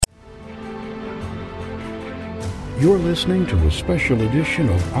You're listening to a special edition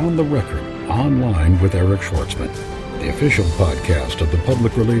of On the Record, Online with Eric Schwartzman, the official podcast of the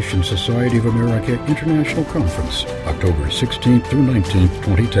Public Relations Society of America International Conference, October 16th through 19th,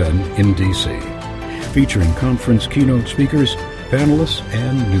 2010 in D.C., featuring conference keynote speakers, panelists,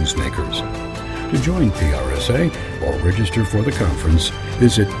 and newsmakers. To join PRSA or register for the conference,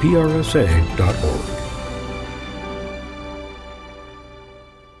 visit prsa.org.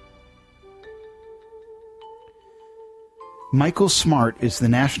 Michael Smart is the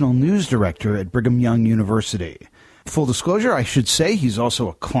National News Director at Brigham Young University. Full disclosure, I should say he's also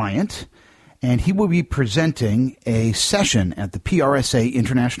a client, and he will be presenting a session at the PRSA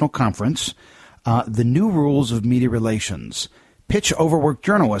International Conference, The New Rules of Media Relations. Pitch overworked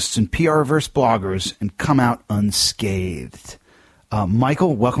journalists and PR-averse bloggers and come out unscathed.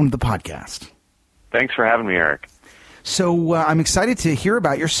 Michael, welcome to the podcast. Thanks for having me, Eric. So I'm excited to hear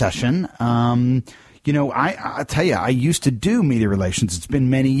about your session. I'll tell you, I used to do media relations. It's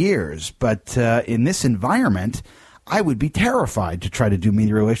been many years. But in this environment, I would be terrified to try to do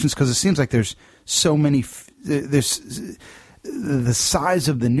media relations because it seems like there's so many there's the size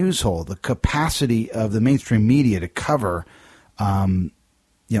of the news hole, the capacity of the mainstream media to cover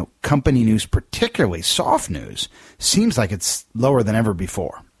company news, particularly soft news, seems like it's lower than ever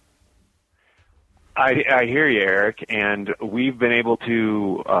before. I hear you, Eric, and we've been able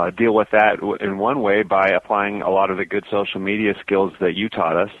to deal with that in one way by applying a lot of the good social media skills that you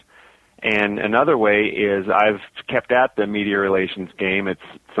taught us. And another way is I've kept at the media relations game. It's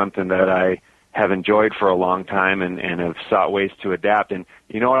something that I have enjoyed for a long time and have sought ways to adapt. And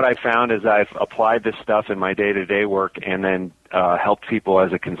you know what I found is I've applied this stuff in my day-to-day work and then helped people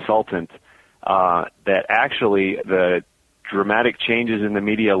as a consultant that actually the dramatic changes in the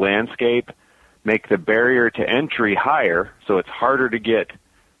media landscape make the barrier to entry higher, so it's harder to get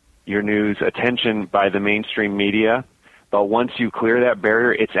your news attention by the mainstream media. But once you clear that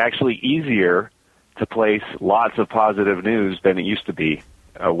barrier, it's actually easier to place lots of positive news than it used to be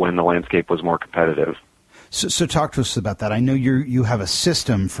when the landscape was more competitive. So talk to us about that. I know you have a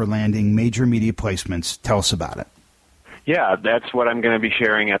system for landing major media placements. Tell us about it. Yeah, that's what I'm going to be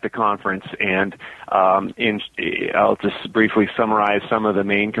sharing at the conference. And I'll just briefly summarize some of the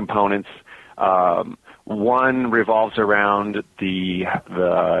main components. One revolves around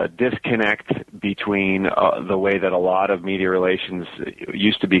the disconnect between the way that a lot of media relations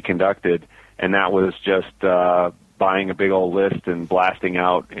used to be conducted, and that was just buying a big old list and blasting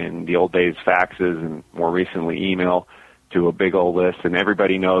out, in the old days, faxes and more recently email to a big old list, and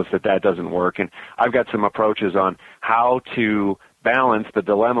everybody knows that that doesn't work. And I've got some approaches on how to balance the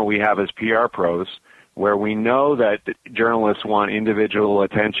dilemma we have as PR pros, where we know that journalists want individual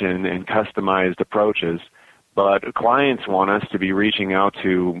attention and customized approaches, but clients want us to be reaching out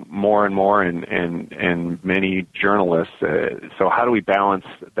to more and more and many journalists. So how do we balance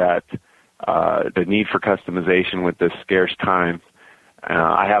that, the need for customization with this scarce time?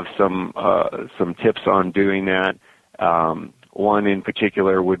 I have some tips on doing that. One in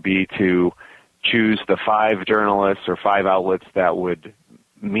particular would be to choose the 5 journalists or 5 outlets that would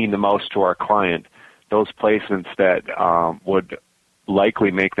mean the most to our client. Those placements that would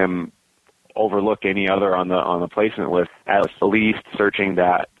likely make them overlook any other on the placement list, at least searching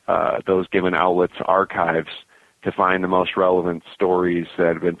that those given outlets' archives to find the most relevant stories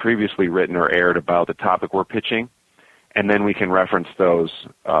that have been previously written or aired about the topic we're pitching, and then we can reference those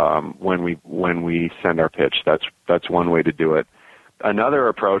when we send our pitch. That's one way to do it. Another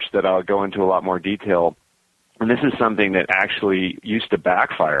approach that I'll go into a lot more detail, and this is something that actually used to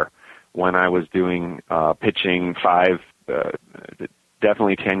backfire when I was doing pitching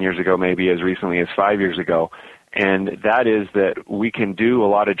definitely 10 years ago, maybe as recently as 5 years ago, and that is that we can do a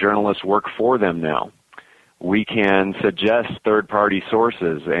lot of journalists' work for them now. We can suggest third-party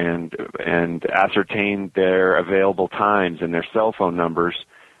sources and ascertain their available times and their cell phone numbers,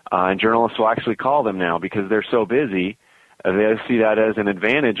 and journalists will actually call them now because they're so busy. They see that as an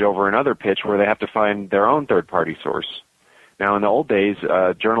advantage over another pitch where they have to find their own third-party source. Now, in the old days,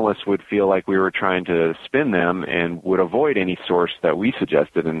 journalists would feel like we were trying to spin them and would avoid any source that we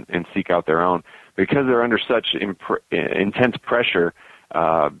suggested and seek out their own. Because they're under such intense pressure,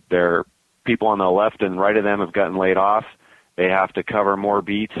 their people on the left and right of them have gotten laid off. They have to cover more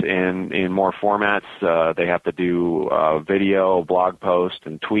beats in more formats. They have to do video, blog post,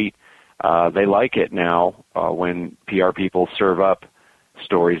 and tweet. They like it now when PR people serve up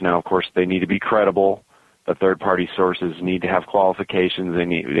stories. Now, of course, they need to be credible. The third-party sources need to have qualifications. They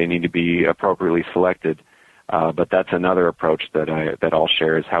need to be appropriately selected. But that's another approach that I'll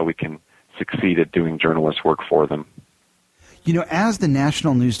share is how we can succeed at doing journalist work for them. You know, as the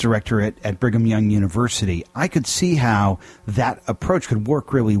national news director at Brigham Young University, I could see how that approach could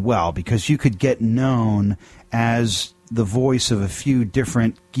work really well, because you could get known as the voice of a few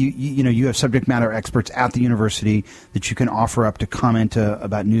different, you have subject matter experts at the university that you can offer up to comment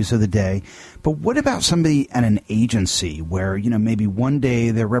about news of the day. But what about somebody at an agency where, maybe one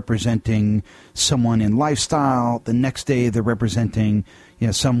day they're representing someone in lifestyle, the next day they're representing,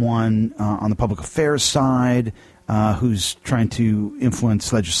 someone on the public affairs side, who's trying to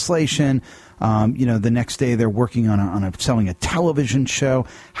influence legislation. The next day they're working on selling a television show.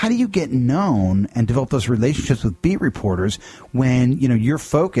 How do you get known and develop those relationships with beat reporters when, your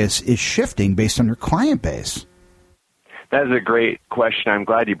focus is shifting based on your client base? That is a great question. I'm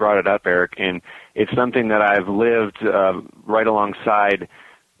glad you brought it up, Eric. And it's something that I've lived right alongside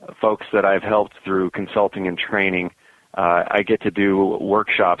folks that I've helped through consulting and training. I get to do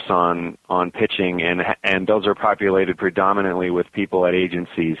workshops on pitching, and those are populated predominantly with people at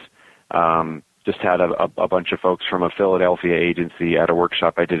agencies. Just had a bunch of folks from a Philadelphia agency at a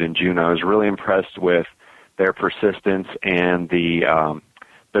workshop I did in June. I was really impressed with their persistence and the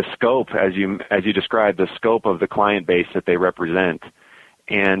scope, as you described, the scope of the client base that they represent.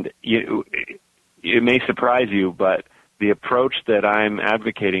 And it may surprise you, but the approach that I'm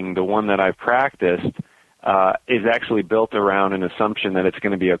advocating, the one that I've practiced, is actually built around an assumption that it's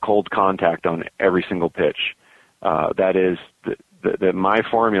going to be a cold contact on every single pitch. That is, my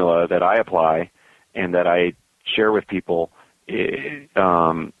formula that I apply and that I share with people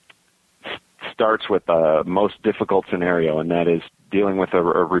starts with the most difficult scenario, and that is dealing with a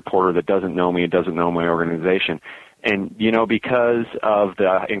reporter that doesn't know me and doesn't know my organization. And, because of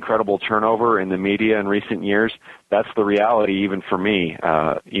the incredible turnover in the media in recent years, that's the reality even for me.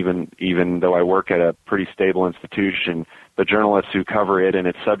 Even though I work at a pretty stable institution, the journalists who cover it and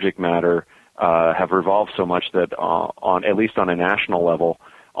its subject matter have revolved so much that at least on a national level,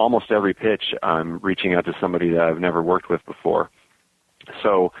 almost every pitch I'm reaching out to somebody that I've never worked with before.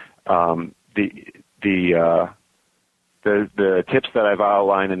 So the tips that I've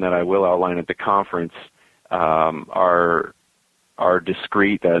outlined and that I will outline at the conference are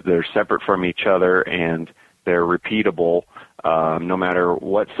discrete, that they're separate from each other, and they're repeatable no matter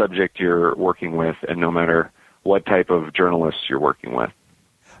what subject you're working with and no matter what type of journalists you're working with.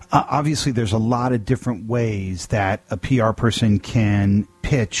 Obviously, there's a lot of different ways that a PR person can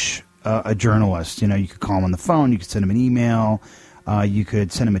pitch a journalist. You could call them on the phone, you could send them an email, you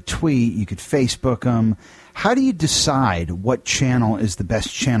could send them a tweet, you could Facebook them. How do you decide what channel is the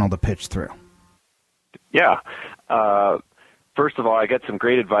best channel to pitch through? Yeah. First of all, I got some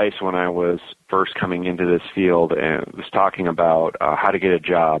great advice when I was first coming into this field and was talking about how to get a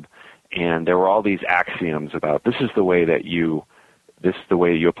job. And there were all these axioms about this is the way you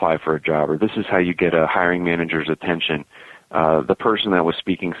apply for a job, or this is how you get a hiring manager's attention. The person that was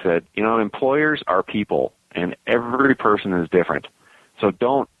speaking said, employers are people, and every person is different. So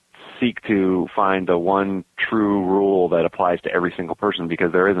don't seek to find the one true rule that applies to every single person,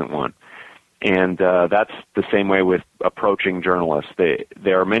 because there isn't one. And that's the same way with approaching journalists.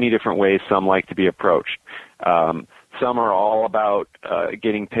 There are many different ways some like to be approached. Some are all about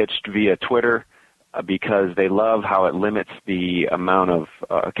getting pitched via Twitter because they love how it limits the amount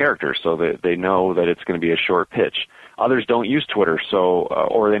of characters, so that they know that it's going to be a short pitch. Others don't use Twitter,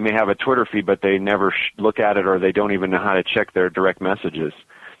 or they may have a Twitter feed, but they never look at it, or they don't even know how to check their direct messages.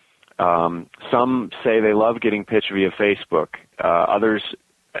 Some say they love getting pitched via Facebook. Others,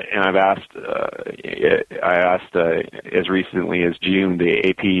 and I asked as recently as June, the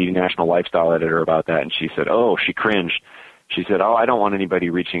AP National Lifestyle editor about that, and she said, she cringed. She said, I don't want anybody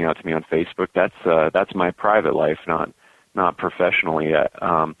reaching out to me on Facebook. That's my private life, not professionally yet.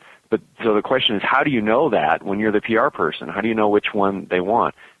 But so the question is, how do you know that when you're the PR person? How do you know which one they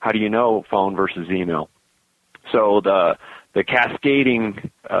want? How do you know phone versus email? So the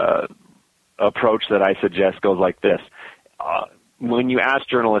cascading approach that I suggest goes like this. When you ask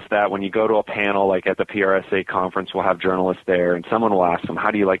journalists that, when you go to a panel like at the PRSA conference, we'll have journalists there, and someone will ask them, how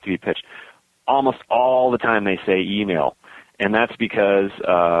do you like to be pitched? Almost all the time they say email. And that's because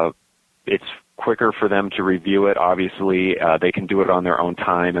it's quicker for them to review it. Obviously, they can do it on their own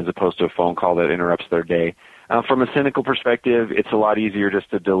time as opposed to a phone call that interrupts their day. From a cynical perspective, it's a lot easier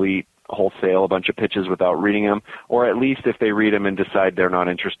just to delete wholesale a bunch of pitches without reading them, or at least if they read them and decide they're not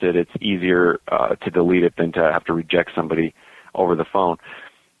interested, it's easier to delete it than to have to reject somebody over the phone.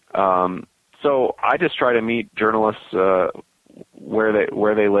 So I just try to meet journalists where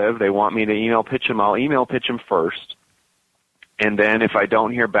they live. They want me to email pitch them. I'll email pitch them first. And then if I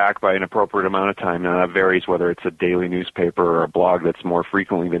don't hear back by an appropriate amount of time, now that varies whether it's a daily newspaper or a blog that's more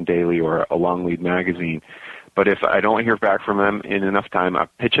frequently than daily or a long lead magazine, But if I don't hear back from them in enough time, I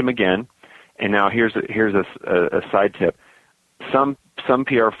pitch them again. And now here's a side tip. Some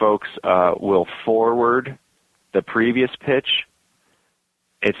PR folks will forward the previous pitch.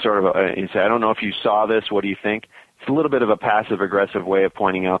 It's sort of you say, I don't know if you saw this. What do you think? It's a little bit of a passive-aggressive way of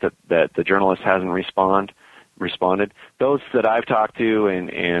pointing out that the journalist hasn't responded. Those that I've talked to and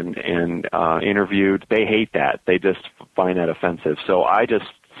interviewed, they hate that. They just find that offensive. So I just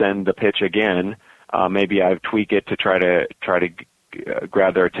send the pitch again. Maybe I tweak it to try to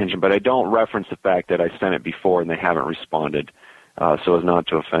grab their attention, but I don't reference the fact that I sent it before and they haven't responded, so as not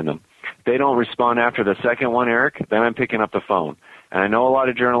to offend them. If they don't respond after the second one, Eric, then I'm picking up the phone. And I know a lot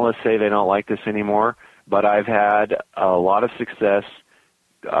of journalists say they don't like this anymore, but I've had a lot of success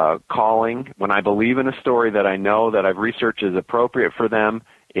calling when I believe in a story that I know that I've researched is appropriate for them.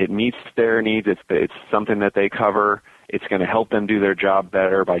 It meets their needs. It's something that they cover. It's going to help them do their job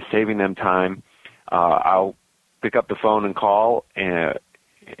better by saving them time. I'll pick up the phone and call and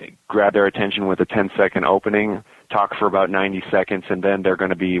grab their attention with a 10-second opening, talk for about 90 seconds, and then they're going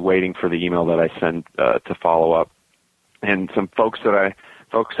to be waiting for the email that I send to follow up. And some folks that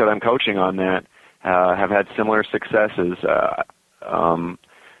I'm coaching on that have had similar successes.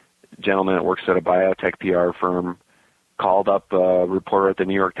 Gentleman that works at a biotech PR firm called up a reporter at the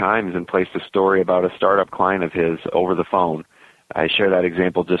New York Times and placed a story about a startup client of his over the phone. I share that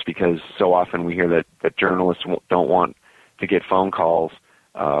example just because so often we hear that journalists don't want to get phone calls.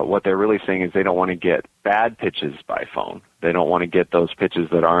 What they're really saying is they don't want to get bad pitches by phone. They don't want to get those pitches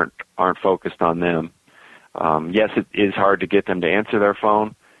that aren't focused on them. Yes, it is hard to get them to answer their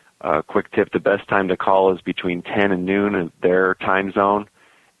phone. Quick tip, the best time to call is between 10 and noon in their time zone,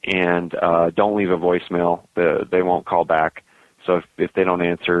 and don't leave a voicemail. They won't call back. So if they don't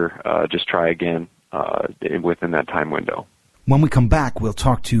answer, just try again within that time window. When we come back, we'll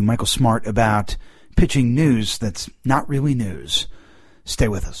talk to Michael Smart about pitching news that's not really news. Stay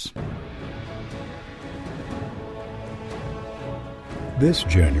with us. This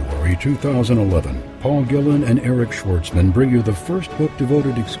January 2011, Paul Gillen and Eric Schwartzman bring you the first book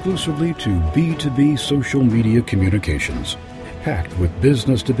devoted exclusively to B2B social media communications. Packed with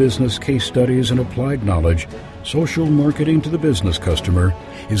business-to-business case studies and applied knowledge, Social Marketing to the Business Customer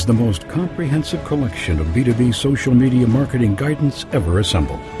is the most comprehensive collection of B2B social media marketing guidance ever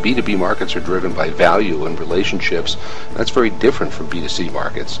assembled. B2B markets are driven by value and relationships. That's very different from B2C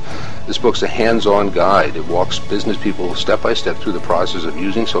markets. This book's a hands-on guide. It walks business people step by step through the process of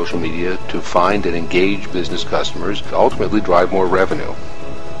using social media to find and engage business customers to ultimately drive more revenue.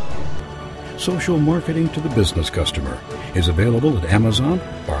 Social Marketing to the Business Customer is available at Amazon,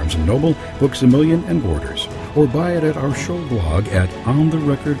 Barnes & Noble, Books A Million, and Borders, or buy it at our show blog at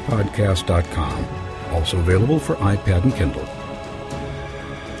ontherecordpodcast.com. Also available for iPad and Kindle.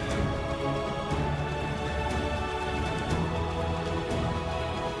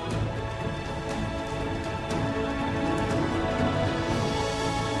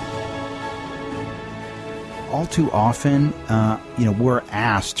 All too often, we're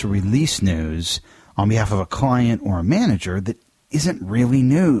asked to release news on behalf of a client or a manager that isn't really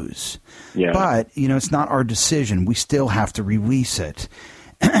news. Yeah. But, it's not our decision. We still have to release it.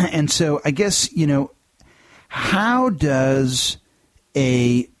 And so I guess, how does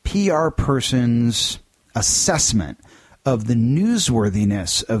a PR person's assessment of the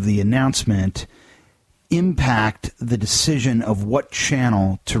newsworthiness of the announcement impact the decision of what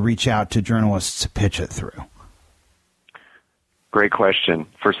channel to reach out to journalists to pitch it through? Great question.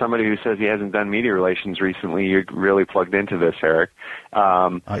 For somebody who says he hasn't done media relations recently, you're really plugged into this, Eric.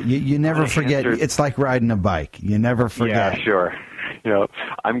 You never forget. It's like riding a bike. You never forget. Yeah, sure.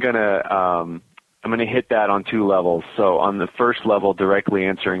 I'm gonna hit that on two levels. So on the first level, directly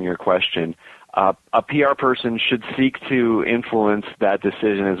answering your question, a PR person should seek to influence that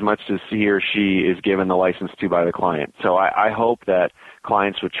decision as much as he or she is given the license to by the client. So I hope that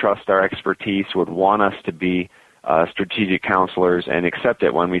clients would trust our expertise, would want us to be strategic counselors and accept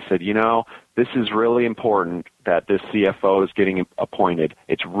it when we said, this is really important that this CFO is getting appointed.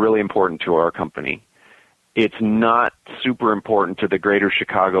 It's really important to our company. It's not super important to the greater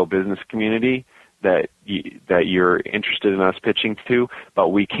Chicago business community that you're interested in us pitching to, but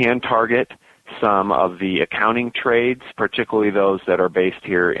we can target some of the accounting trades, particularly those that are based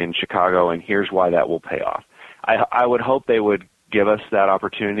here in Chicago, and here's why that will pay off. I would hope they would give us that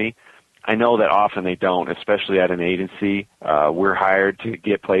opportunity. I know that often they don't, especially at an agency. We're hired to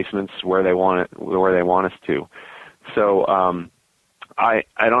get placements where they want us to. So I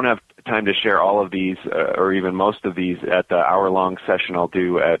don't have time to share all of these or even most of these at the hour-long session I'll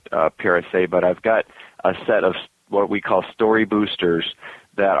do at PRSA, but I've got a set of what we call story boosters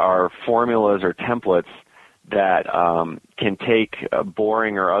that are formulas or templates that can take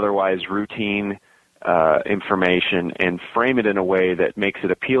boring or otherwise routine information and frame it in a way that makes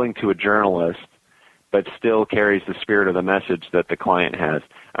it appealing to a journalist, but still carries the spirit of the message that the client has.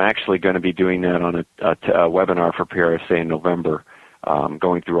 I'm actually going to be doing that on a webinar for PRSA in November,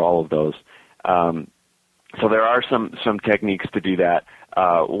 going through all of those. So there are some techniques to do that.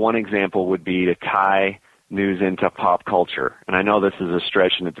 One example would be to tie news into pop culture. And I know this is a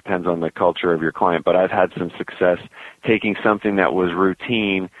stretch and it depends on the culture of your client, but I've had some success taking something that was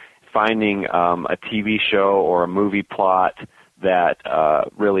routine, finding a TV show or a movie plot that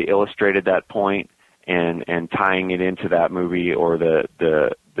really illustrated that point, and tying it into that movie or the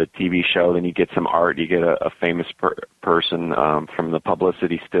TV show. Then you get some art. You get a famous person from the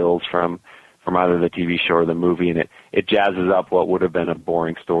publicity stills from either the TV show or the movie, and it jazzes up what would have been a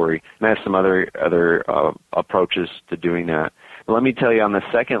boring story. And I have some other approaches to doing that. But let me tell you, on the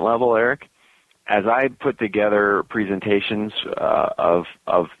second level, Eric, as I put together presentations of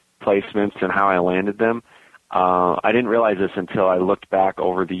placements and how I landed them, I didn't realize this until I looked back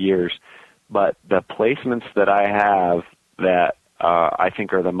over the years, but the placements that I have that I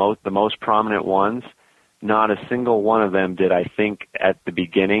think are the most prominent ones, not a single one of them did I think at the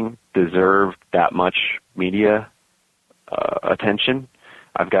beginning deserved that much media attention.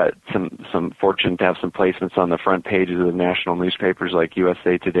 I've got some fortune to have some placements on the front pages of the national newspapers like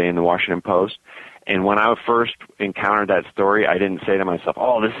USA Today and the Washington Post. And when I first encountered that story, I didn't say to myself,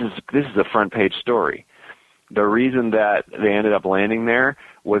 "Oh, this is a front page story." The reason that they ended up landing there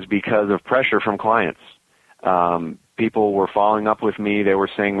was because of pressure from clients. People were following up with me. They were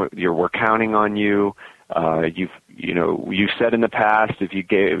saying, "We're counting on you. You said in the past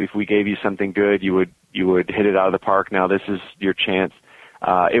if we gave you something good, you would hit it out of the park. Now this is your chance."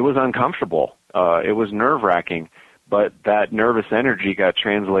 It was uncomfortable. It was nerve-wracking, but that nervous energy got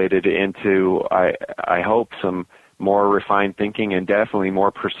translated into, I hope, some more refined thinking and definitely more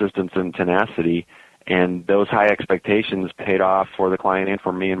persistence and tenacity. And those high expectations paid off for the client and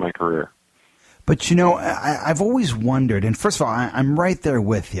for me in my career. But, I've always wondered, and first of all, I'm right there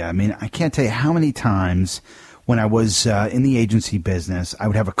with you. I mean, I can't tell you how many times when I was in the agency business, I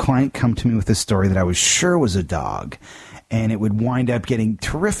would have a client come to me with a story that I was sure was a dog, and it would wind up getting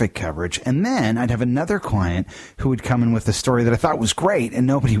terrific coverage. And then I'd have another client who would come in with a story that I thought was great, and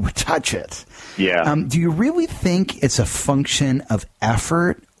nobody would touch it. Yeah. Do you really think it's a function of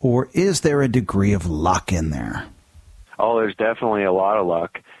effort, or is there a degree of luck in there? Oh, there's definitely a lot of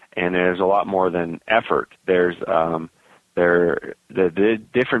luck. And there's a lot more than effort. There's the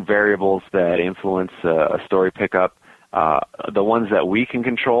different variables that influence a story pickup. The ones that we can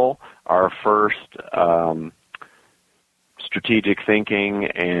control are first strategic thinking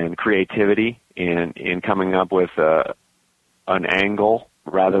and creativity in coming up with an angle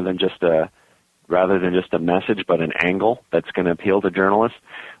rather than just a message, but an angle that's going to appeal to journalists.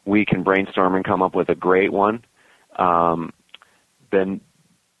 We can brainstorm and come up with a great one. Then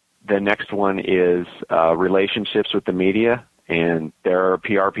the next one is relationships with the media, and there are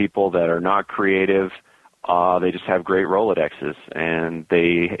PR people that are not creative. They just have great Rolodexes, and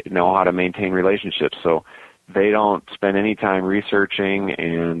they know how to maintain relationships. So they don't spend any time researching,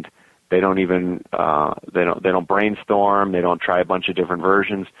 and they don't even they don't brainstorm. They don't try a bunch of different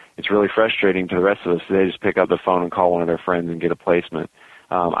versions. It's really frustrating to the rest of us. They just pick up the phone and call one of their friends and get a placement.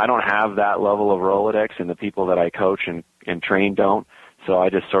 I don't have that level of Rolodex, and the people that I coach and train don't. So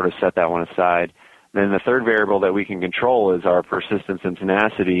I just sort of set that one aside. Then the third variable that we can control is our persistence and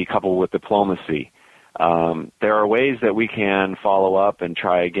tenacity coupled with diplomacy. There are ways that we can follow up and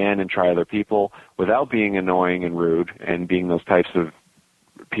try again and try other people without being annoying and rude and being those types of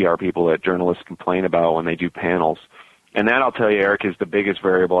PR people that journalists complain about when they do panels. And that, I'll tell you, Eric, is the biggest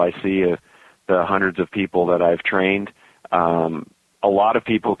variable I see of the hundreds of people that I've trained. A lot of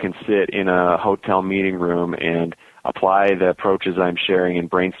people can sit in a hotel meeting room and apply the approaches I'm sharing and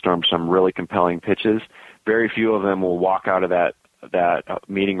brainstorm some really compelling pitches. Very few of them will walk out of that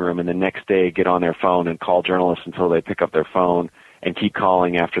meeting room and the next day get on their phone and call journalists until they pick up their phone and keep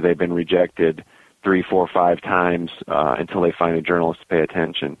calling after they've been rejected 3, 4, 5 times until they find a journalist to pay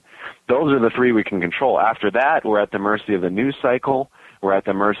attention. Those are the three we can control. After that, we're at the mercy of the news cycle. We're at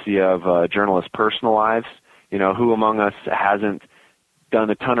the mercy of journalists' personal lives. Who among us hasn't done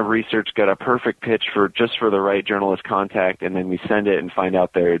a ton of research, got a perfect pitch for the right journalist contact, and then we send it and find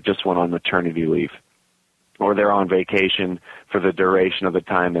out they just went on maternity leave, or they're on vacation for the duration of the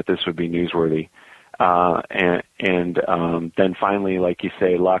time that this would be newsworthy. Then finally, like you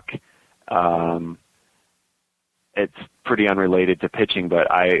say, luck. It's pretty unrelated to pitching, but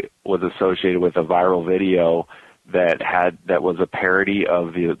I was associated with a viral video that was a parody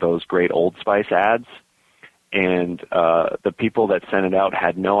of those great Old Spice ads. and the people that sent it out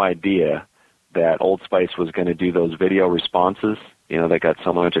had no idea that Old Spice was going to do those video responses, that got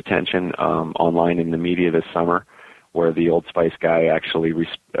so much attention online in the media this summer, where the Old Spice guy actually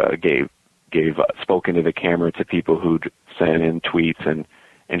spoke into the camera to people who'd sent in tweets and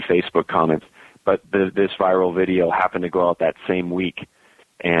Facebook comments. But this viral video happened to go out that same week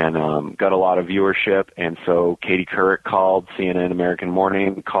and got a lot of viewership. And so Katie Couric called, CNN American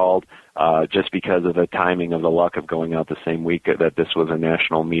Morning called, just because of the timing of the luck of going out the same week that this was a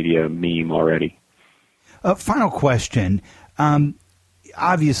national media meme already. Final question.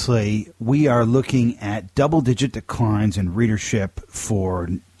 Obviously, we are looking at double-digit declines in readership for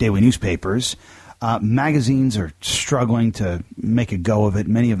daily newspapers. Magazines are struggling to make a go of it,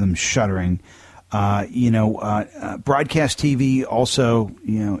 many of them shuttering. Broadcast TV also,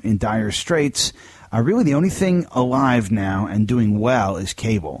 in dire straits. Really, the only thing alive now and doing well is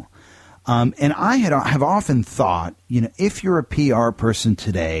cable. And I have often thought, if you're a PR person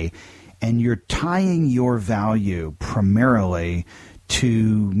today and you're tying your value primarily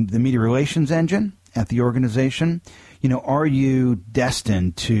to the media relations engine at the organization, are you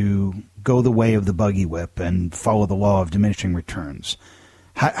destined to go the way of the buggy whip and follow the law of diminishing returns?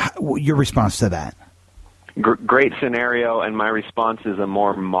 Your response to that? Great scenario, and my response is a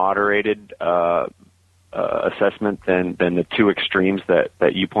more moderated assessment than the two extremes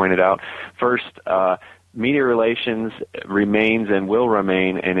that you pointed out. First, media relations remains and will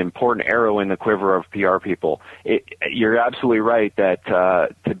remain an important arrow in the quiver of PR people. You're absolutely right that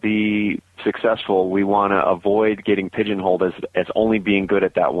to be successful, we want to avoid getting pigeonholed as only being good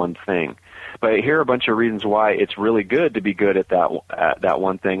at that one thing. But here are a bunch of reasons why it's really good to be good at that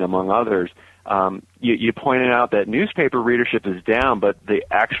one thing, among others. You pointed out that newspaper readership is down, but the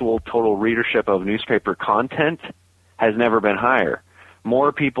actual total readership of newspaper content has never been higher.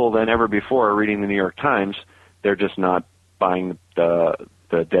 More people than ever before are reading the New York Times. They're just not buying the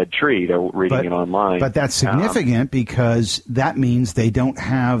dead tree. They're reading it online. But that's significant because that means they don't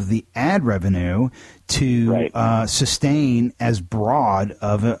have the ad revenue to sustain as broad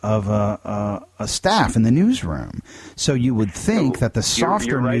of a staff in the newsroom. So you would think that the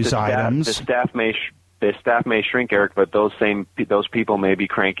softer news items, the staff may shrink, Eric, but those people may be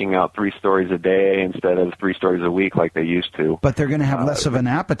cranking out 3 stories a day instead of 3 stories a week like they used to. But they're going to have less of an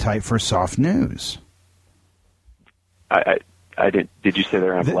appetite for soft news. Did you say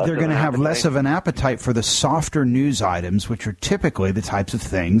they're going to have less of an appetite for the softer news items, which are typically the types of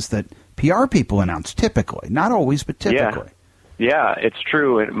things that PR people announce, typically. Not always, but typically. Yeah, it's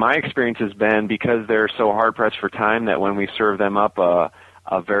true. And my experience has been, because they're so hard-pressed for time, that when we serve them up a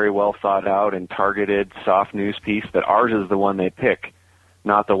very well-thought-out and targeted soft news piece, that ours is the one they pick,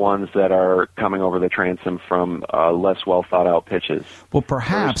 not the ones that are coming over the transom from less well-thought-out pitches. Well,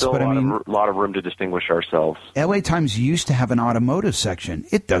 perhaps, but I mean, a lot of room to distinguish ourselves. LA Times used to have an automotive section.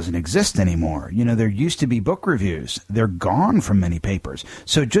 It doesn't exist anymore. There used to be book reviews. They're gone from many papers.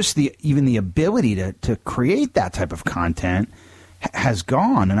 So just even the ability to create that type of content has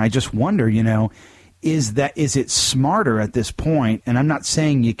gone. And I just wonder, is it smarter at this point? And I'm not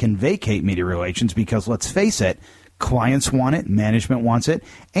saying you can vacate media relations, because let's face it, clients want it, management wants it,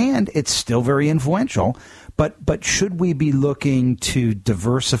 and it's still very influential. But should we be looking to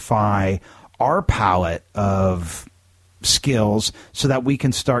diversify our palette of skills so that we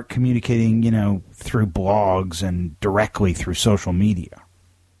can start communicating, through blogs and directly through social media?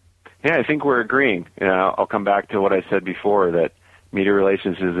 Yeah, I think we're agreeing. I'll come back to what I said before, that media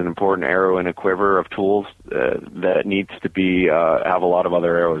relations is an important arrow in a quiver of tools that needs to be have a lot of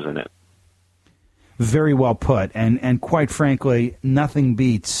other arrows in it. Very well put, and quite frankly, nothing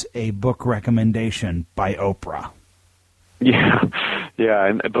beats a book recommendation by Oprah. Yeah,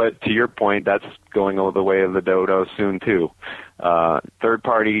 but to your point, that's going the way of the dodo soon too.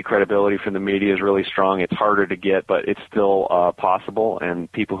 Third-party credibility from the media is really strong. It's harder to get, but it's still possible,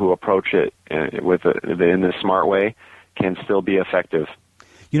 and people who approach it in the smart way can still be effective.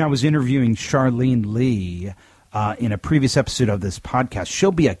 I was interviewing Charlene Lee in a previous episode of this podcast.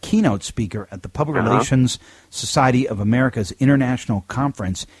 She'll be a keynote speaker at the Public Relations Society of America's International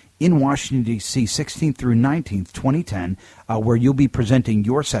Conference in Washington, D.C., 16th through 19th, 2010, where you'll be presenting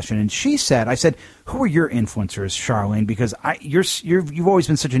your session. And she said, I said, who are your influencers, Charlene? Because you've always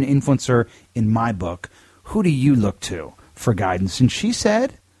been such an influencer in my book. Who do you look to for guidance? And she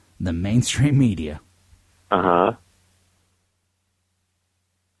said, the mainstream media.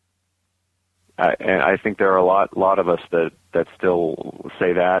 And I think there are a lot of us that still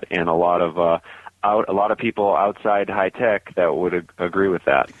say that, and a lot of people outside high tech that would agree with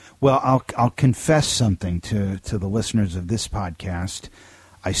that. Well, I'll confess something to the listeners of this podcast.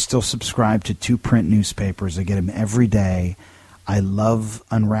 I still subscribe to 2 print newspapers. I get them every day. I love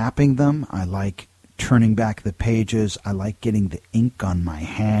unwrapping them. I like turning back the pages. I like getting the ink on my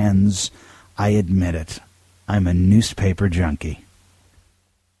hands. I admit it. I'm a newspaper junkie.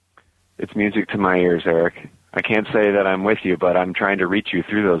 It's music to my ears, Eric. I can't say that I'm with you, but I'm trying to reach you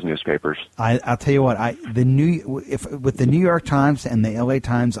through those newspapers. I'll tell you what. With the New York Times and the LA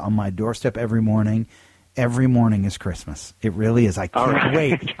Times on my doorstep every morning is Christmas. It really is. I can't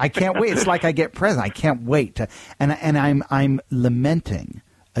wait. I can't wait. It's like I get presents. I can't wait to. And I'm lamenting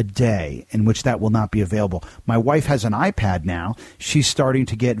a day in which that will not be available. My wife has an iPad now. She's starting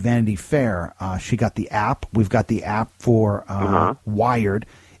to get Vanity Fair. She got the app. We've got the app for Wired.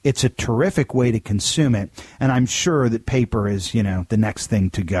 It's a terrific way to consume it, and I'm sure that paper is, the next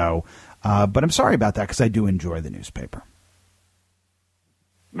thing to go. But I'm sorry about that because I do enjoy the newspaper.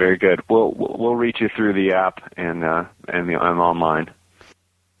 Very good. We'll reach you through the app and online.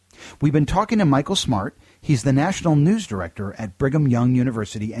 We've been talking to Michael Smart. He's the National News Director at Brigham Young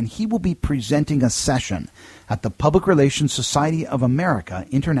University, and he will be presenting a session at the Public Relations Society of America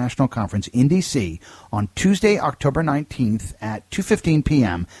International Conference in D.C. on Tuesday, October 19th at 2:15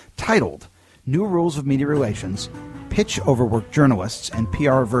 p.m., titled New Rules of Media Relations, Pitch Overworked Journalists and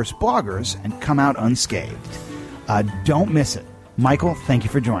PR-averse Bloggers and Come Out Unscathed. Don't miss it. Michael, thank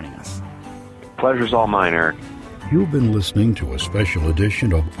you for joining us. Pleasure's all mine, Eric. You've been listening to a special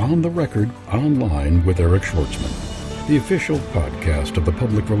edition of On the Record Online with Eric Schwartzman, the official podcast of the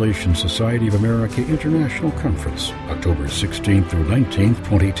Public Relations Society of America International Conference, October 16th through 19th,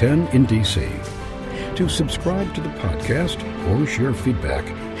 2010 in D.C. To subscribe to the podcast or share feedback,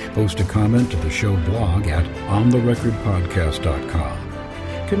 post a comment to the show blog at ontherecordpodcast.com.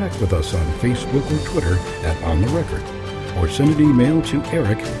 Connect with us on Facebook or Twitter at On the Record, or send an email to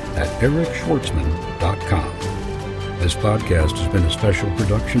eric@ericschwartzman.com. This podcast has been a special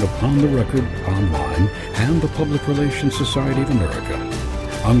production of On the Record Online and the Public Relations Society of America.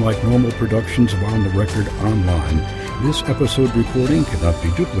 Unlike normal productions of On the Record Online, this episode recording cannot be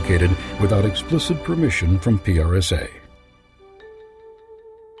duplicated without explicit permission from PRSA.